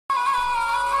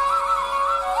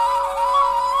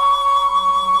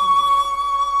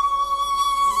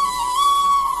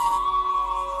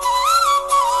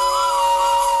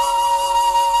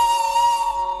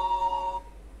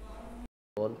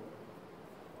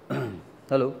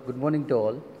Hello, good morning to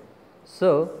all. So,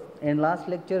 in last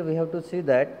lecture we have to see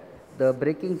that the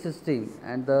braking system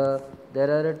and there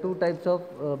are two types of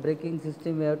braking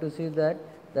system. We have to see that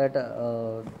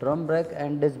drum brake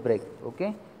and disc brake.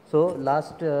 Okay. So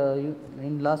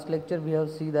in last lecture we have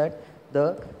see that the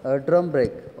drum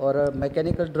brake or a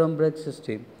mechanical drum brake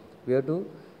system we have to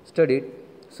study it.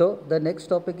 So the next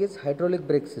topic is hydraulic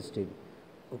brake system.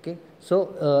 Okay.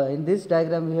 So in this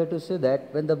diagram we have to see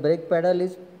that when the brake pedal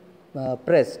is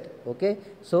pressed, okay,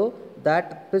 so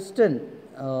that piston,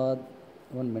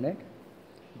 one minute,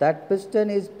 that piston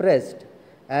is pressed,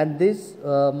 and this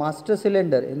master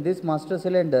cylinder, in this master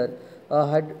cylinder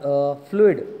had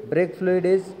fluid, brake fluid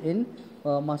is in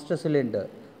master cylinder.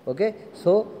 Okay,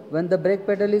 so when the brake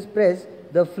pedal is pressed,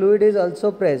 the fluid is also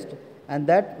pressed, and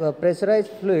that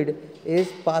pressurized fluid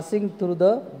is passing through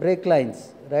the brake lines,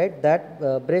 right, that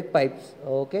brake pipes.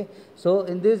 Okay, so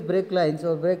in these brake lines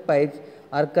or brake pipes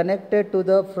are connected to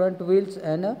the front wheels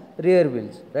and rear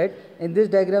wheels, right. In this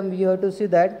diagram you have to see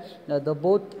that the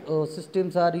both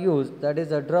systems are used, that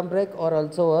is a drum brake or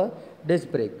also a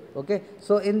disc brake. Okay,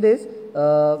 so in this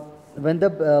when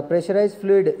the pressurized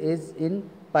fluid is in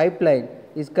pipeline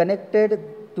is connected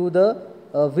to the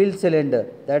wheel cylinder,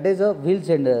 that is a wheel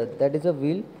cylinder, that is a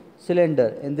wheel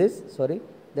cylinder in this, sorry,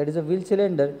 that is a wheel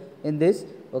cylinder in this.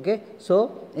 Okay,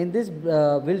 so in this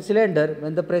wheel cylinder,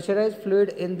 when the pressurized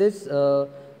fluid in this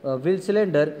wheel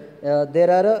cylinder,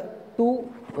 there are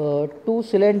two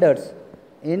cylinders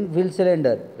in wheel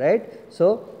cylinder, right.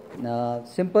 So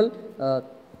simple,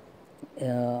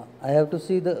 I have to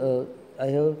see the I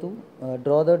have to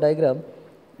draw the diagram.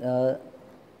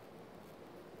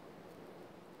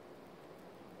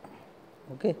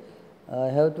 Okay, I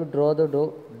have to draw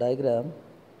the diagram.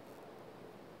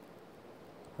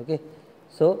 Okay,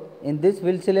 so in this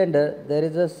wheel cylinder there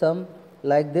is a some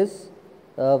like this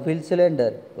wheel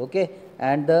cylinder. Okay,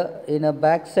 and in a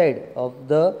back side of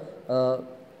the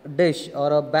dish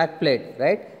or a back plate,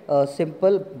 right, a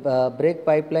simple brake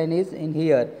pipeline is in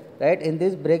here, right. In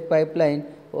this brake pipeline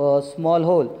small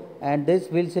hole, and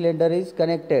this wheel cylinder is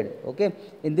connected. Okay,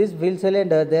 in this wheel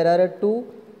cylinder there are two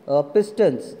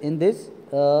pistons in this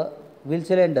wheel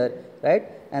cylinder, right,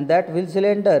 and that wheel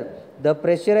cylinder, the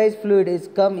pressurized fluid is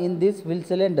come in this wheel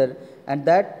cylinder, and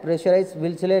that pressurized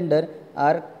wheel cylinder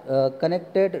are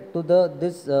connected to the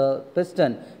this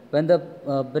piston. When the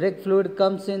brake fluid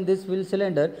comes in this wheel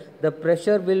cylinder, the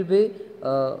pressure will be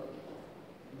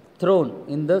thrown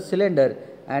in the cylinder,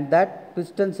 and that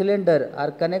piston cylinder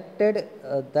are connected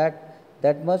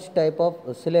that much type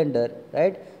of cylinder,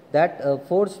 right. That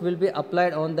force will be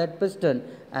applied on that piston,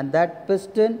 and that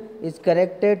piston is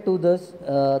connected to this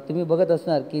तुम्ही बघत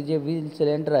असणार की जे wheel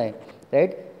cylinder आहे,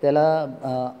 right, त्याला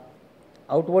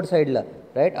outward साईडला,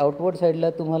 right, outward साईडला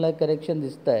तुम्हाला connection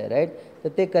दिसतं आहे, राईट. तर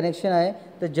ते कनेक्शन आहे.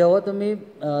 तर जेव्हा तुम्ही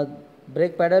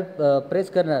ब्रेक पॅडल प्रेस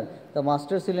करणार तर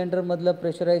मास्टर सिलेंडरमधलं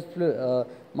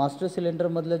मास्टर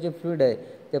सिलेंडरमधलं जे फ्लुइड आहे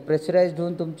ते प्रेशराइज्ड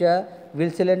होऊन तुमच्या व्हील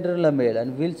सिलेंडरला मिळेल,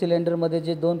 आणि व्हील सिलेंडरमध्ये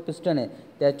जे दोन पिस्टन आहे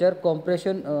त्याच्यावर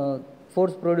कॉम्प्रेशन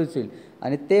फोर्स प्रोड्यूस होईल,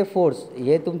 आणि ते फोर्स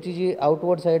हे तुमची जी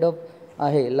आउटवर्ड साईड ऑफ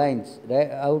आहे lines,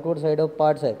 right, outward side of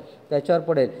parts आहेत त्याच्यावर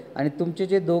पडेल, आणि तुमचे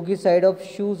जे दोघी साईड ऑफ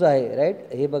शूज आहे,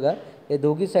 राईट, हे बघा, हे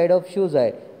दोघी साईड ऑफ शूज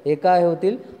आहे, हे काय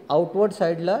होतील आउटवर्ड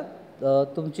साईडला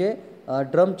तुमचे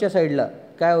ड्रमच्या साईडला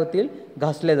काय होतील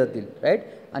घासले जातील, राईट.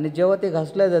 आणि जेव्हा ते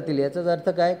घासल्या जातील याचाच अर्थ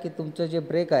काय की तुमचं जे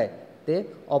ब्रेक आहे ते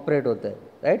ऑपरेट होतं आहे,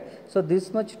 right. So this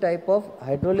much type of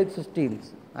hydraulic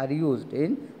systems are used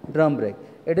in drum brake.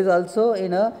 It is also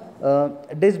in a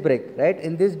disc brake, right.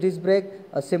 In this disc brake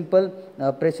a simple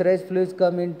pressurized fluids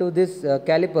come into this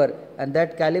caliper, and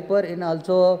that caliper in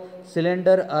also a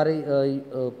cylinder or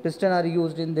piston are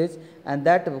used in this, and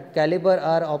that caliper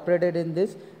are operated in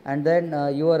this, and then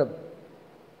your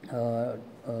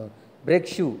brake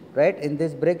shoe, right, in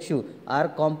this brake shoe are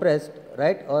compressed,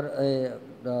 right, or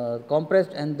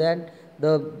compressed, and then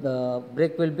the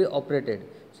brake will be operated.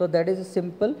 So that is a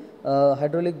simple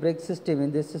hydraulic brake system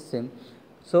in this system.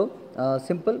 So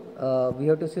simple, we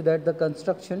have to see that the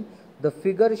construction, the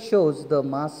figure shows the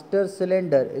master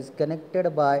cylinder is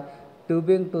connected by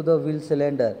tubing to the wheel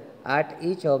cylinder at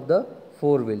each of the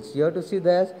four wheels. You have to see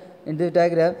that in this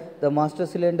diagram the master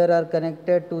cylinder are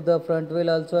connected to the front wheel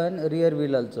also and rear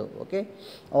wheel also, okay,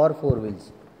 or four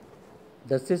wheels.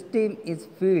 The system is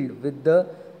filled with the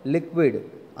liquid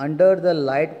under the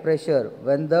light pressure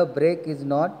when the brake is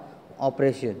not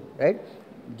operation, right.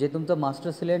 जे तुमचं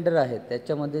master cylinder आहे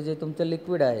त्याच्यामध्ये जे तुमचं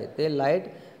liquid आहे ते light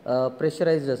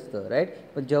pressurised असतं, right.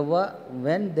 पण जेव्हा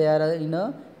when they are in a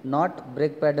not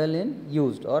break paddle in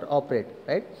used और operate,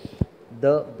 right.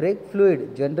 The brake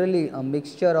fluid, generally a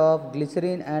mixture of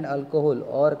glycerin and alcohol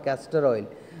or castor oil,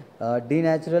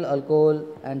 denatural alcohol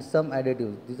and some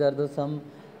additives. These are the some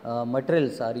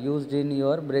materials are used in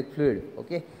your brake fluid.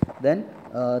 Okay. Then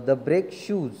the brake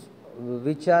shoes,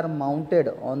 which are mounted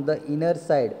on the inner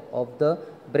side of the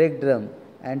brake drum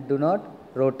and do not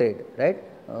rotate, right?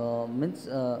 Means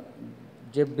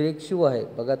J brake shoe आहे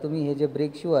बघा तुम्ही, हे जे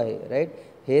brake shoe आहे right,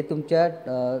 हे तुमच्या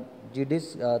जी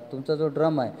तुमचा जो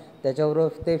drum आहे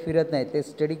त्याच्याबरोबर ते फिरत नाही, ते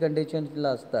स्टडी कंडिशनला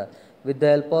असतात with the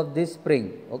help of this spring.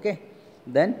 Okay.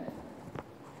 Then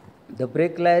the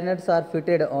brake liners are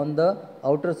fitted on the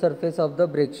outer surface of the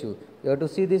brake shoe. You have to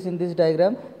see this in this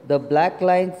diagram. The black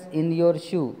lines in your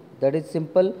shoe, that is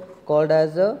simple called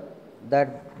as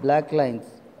that black lines.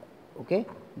 Okay,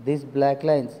 these black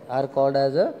lines are called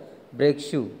as a brake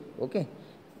shoe. Okay,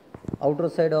 outer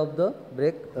side of the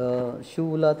brake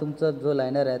shoe ला तुमचा जो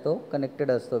liner आहे तो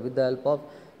connected असतो with the help of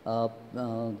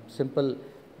simple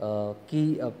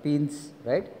key pins,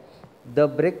 right? The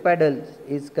brake pedal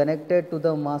is connected to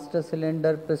the master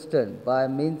cylinder piston by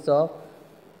means of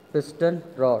piston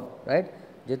rod, right?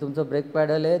 जे तुमचं break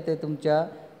paddle आहे ते तुमच्या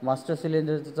master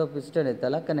सिलेंडरचं piston आहे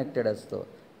त्याला कनेक्टेड असतो.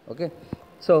 Okay.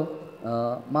 So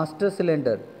master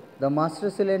cylinder, the master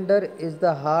cylinder is the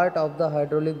heart of the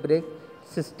hydraulic break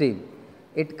system.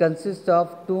 It consists of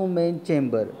two main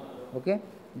chamber. Okay,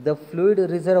 the fluid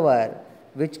reservoir,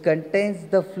 which contains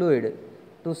the fluid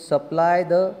to supply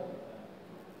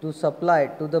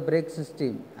to the brake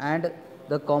system, and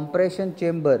the compression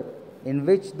chamber in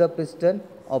which the piston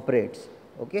operates.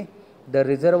 Okay, the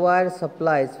reservoir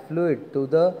supplies fluid to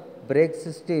the brake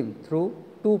system through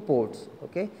two ports.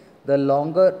 Okay, the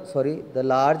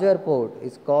larger port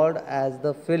is called as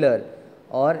the filler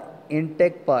or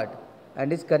intake part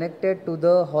and is connected to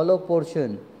the hollow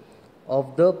portion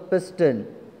of the piston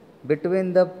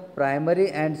between the primary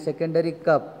and secondary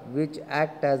cup, which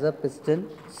act as a piston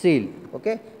seal.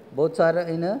 Okay, both are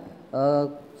in a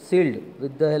sealed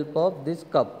with the help of this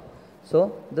cup.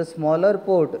 So the smaller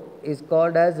port is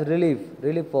called as relief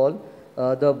valve,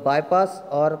 the bypass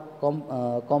or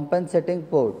compensating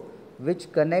port,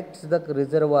 which connects the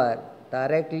reservoir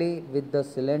directly with the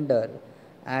cylinder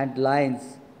and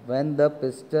lines when the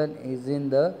piston is in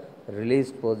the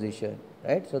released position,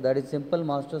 right? So that is simple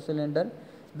master cylinder.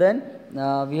 Then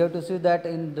we have to see that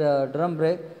in the drum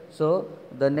brake. So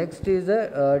the next is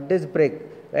a disc brake,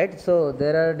 right? So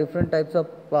there are different types of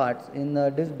parts in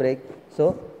disc brake.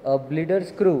 So a bleeder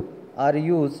screw are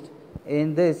used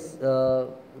in this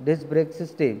disc brake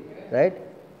system, right?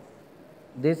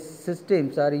 These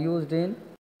systems are used in,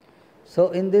 so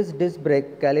in this disc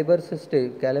brake caliper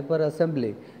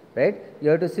assembly, right?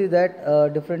 You have to see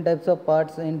that different types of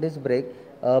parts in disc brake.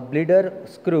 Bleeder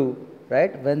screw,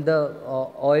 right? When the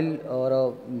oil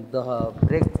or the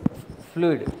brake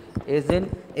fluid is in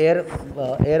air,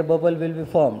 air bubble will be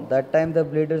formed. That time the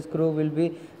bleeder screw will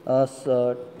be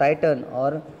tightened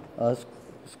or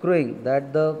screwing,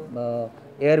 that the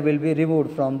air will be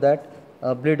removed from that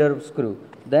bleeder screw.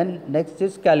 Then next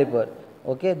is caliper.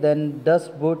 Okay, then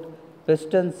dust boot,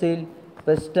 piston seal,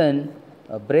 piston,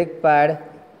 brake pad,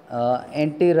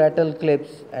 anti-rattle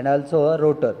clips, and also a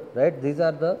rotor, right? These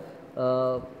are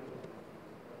the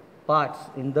parts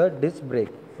in the disc brake.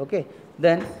 Okay,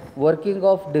 then working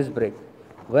of disc brake.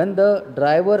 When the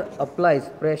driver applies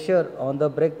pressure on the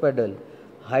brake pedal,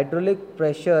 hydraulic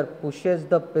pressure pushes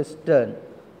the piston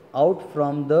out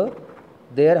from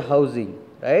their housing,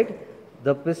 right?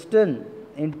 The piston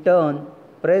in turn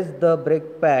press the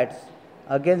brake pads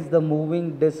against the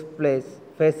moving disc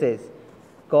faces,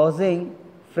 causing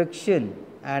friction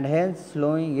and hence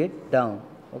slowing it down.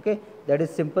 Okay, that is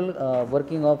simple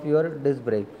working of your disc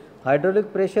brake.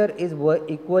 Hydraulic pressure is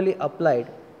equally applied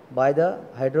by the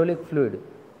hydraulic fluid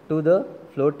to the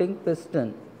floating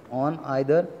piston on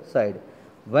either side.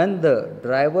 When the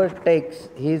driver takes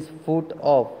his foot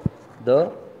off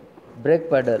the brake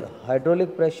pedal,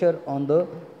 hydraulic pressure on the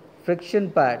friction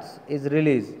pads is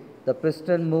released. The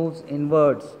piston moves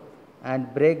inwards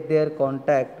and break their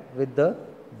contact with the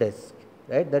disc.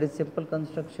 Right? That is simple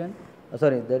construction.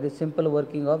 That is simple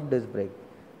working of disc brake.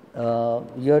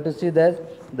 You have to see that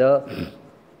the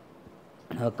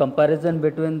comparison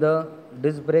between the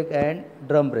disc brake and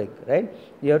drum brake. Right?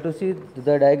 You have to see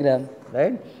the diagram.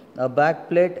 Right? A back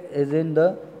plate is in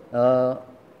the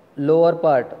lower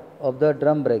part of the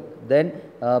drum brake. Then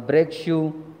brake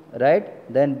shoe, right?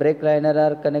 Then brake liner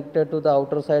are connected to the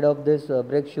outer side of this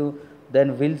brake shoe.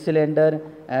 Then wheel cylinder,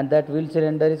 and that wheel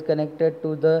cylinder is connected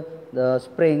to the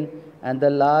spring, and the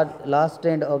last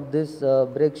end of this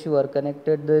brake shoe are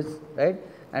connected this, right?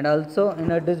 And also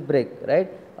in a disc brake, right?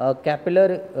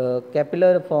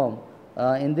 Capillary form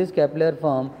In this capillary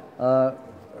form,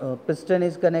 piston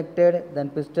is connected,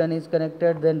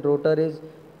 then rotor is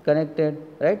connected,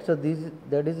 right? So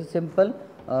that is a simple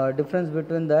difference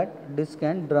between that disc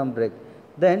and drum brake.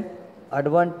 Then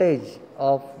advantage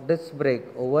of disc brake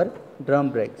over drum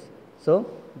brakes. So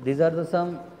these are the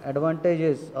some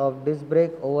advantages of disc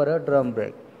brake over a drum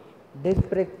brake. Disc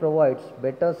brake provides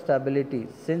better stability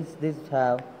since these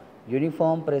have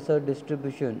uniform pressure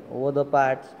distribution over the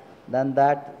pads than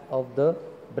that of the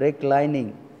brake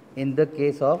lining in the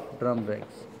case of drum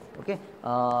brakes. Okay,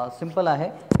 simple आहे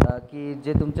की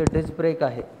जे तुमचे disc brake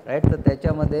आहे right, तर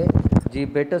त्याच्यामध्ये जी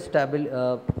better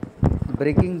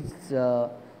breaking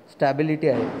stability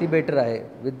आहे ती better आहे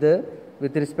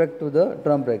with respect to the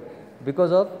drum brake,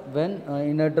 because of when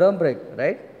in a drum brake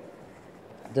right,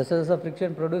 जसं जसं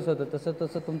फ्रिक्शन प्रोड्यूस होतं तसं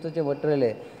तसं तुमचं जे मटेरियल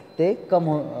आहे ते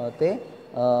ते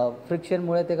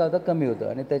फ्रिक्शनमुळे ते काय होतं कमी होतं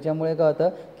आणि त्याच्यामुळे काय होतं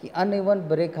की अनइवन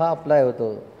ब्रेक हा अप्लाय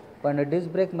होतो. पण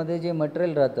डिस्क ब्रेकमध्ये जे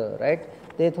मटेरियल राहतं राईट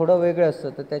ते थोडं वेगळं असतं,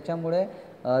 तर त्याच्यामुळे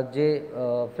जे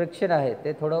फ्रिक्शन आहे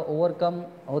ते थोडं ओव्हरकम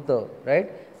होतं राईट.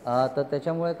 तर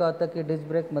त्याच्यामुळे काय होतं की डिस्क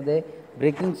ब्रेकमध्ये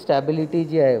ब्रेकिंग स्टॅबिलिटी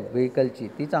जी आहे व्हेकलची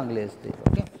ती चांगली असते.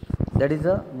 Okay, that is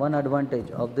a one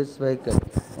advantage of this vehicle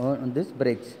on this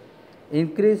breaks.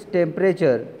 Increased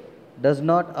temperature does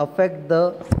not affect the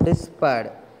disc pad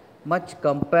much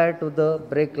compared to the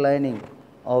brake lining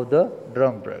of the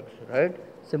drum brakes, right?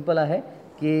 Simple आहे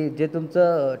की जे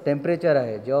तुमचं temperature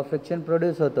आहे जेव्हा friction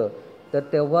produce होतं तर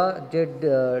तेव्हा जे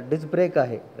disc brake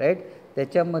आहे right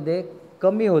त्याच्यामध्ये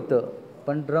कमी होतं,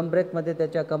 पण ड्रम ब्रेकमध्ये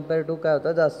त्याच्या कम्पेअर टू काय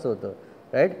होतं जास्त होतं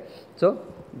right. So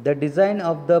the design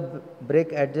of the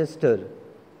break ॲडजस्टर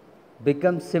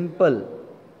become simple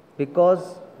because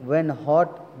when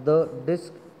hot the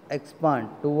disc expand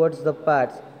towards the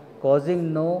pads causing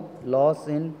no loss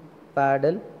in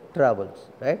paddle travels,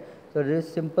 right? So this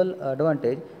is simple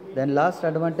advantage. Then last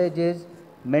advantage is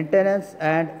maintenance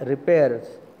and repairs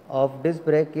of disc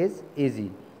brake is easy.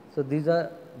 So these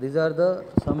are the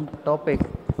some topic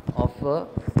of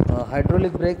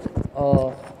hydraulic brake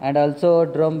and also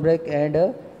drum brake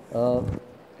and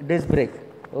disc brake.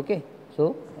 Okay,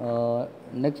 so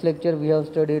next lecture we have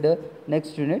studied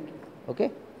next unit.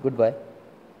 Okay, goodbye.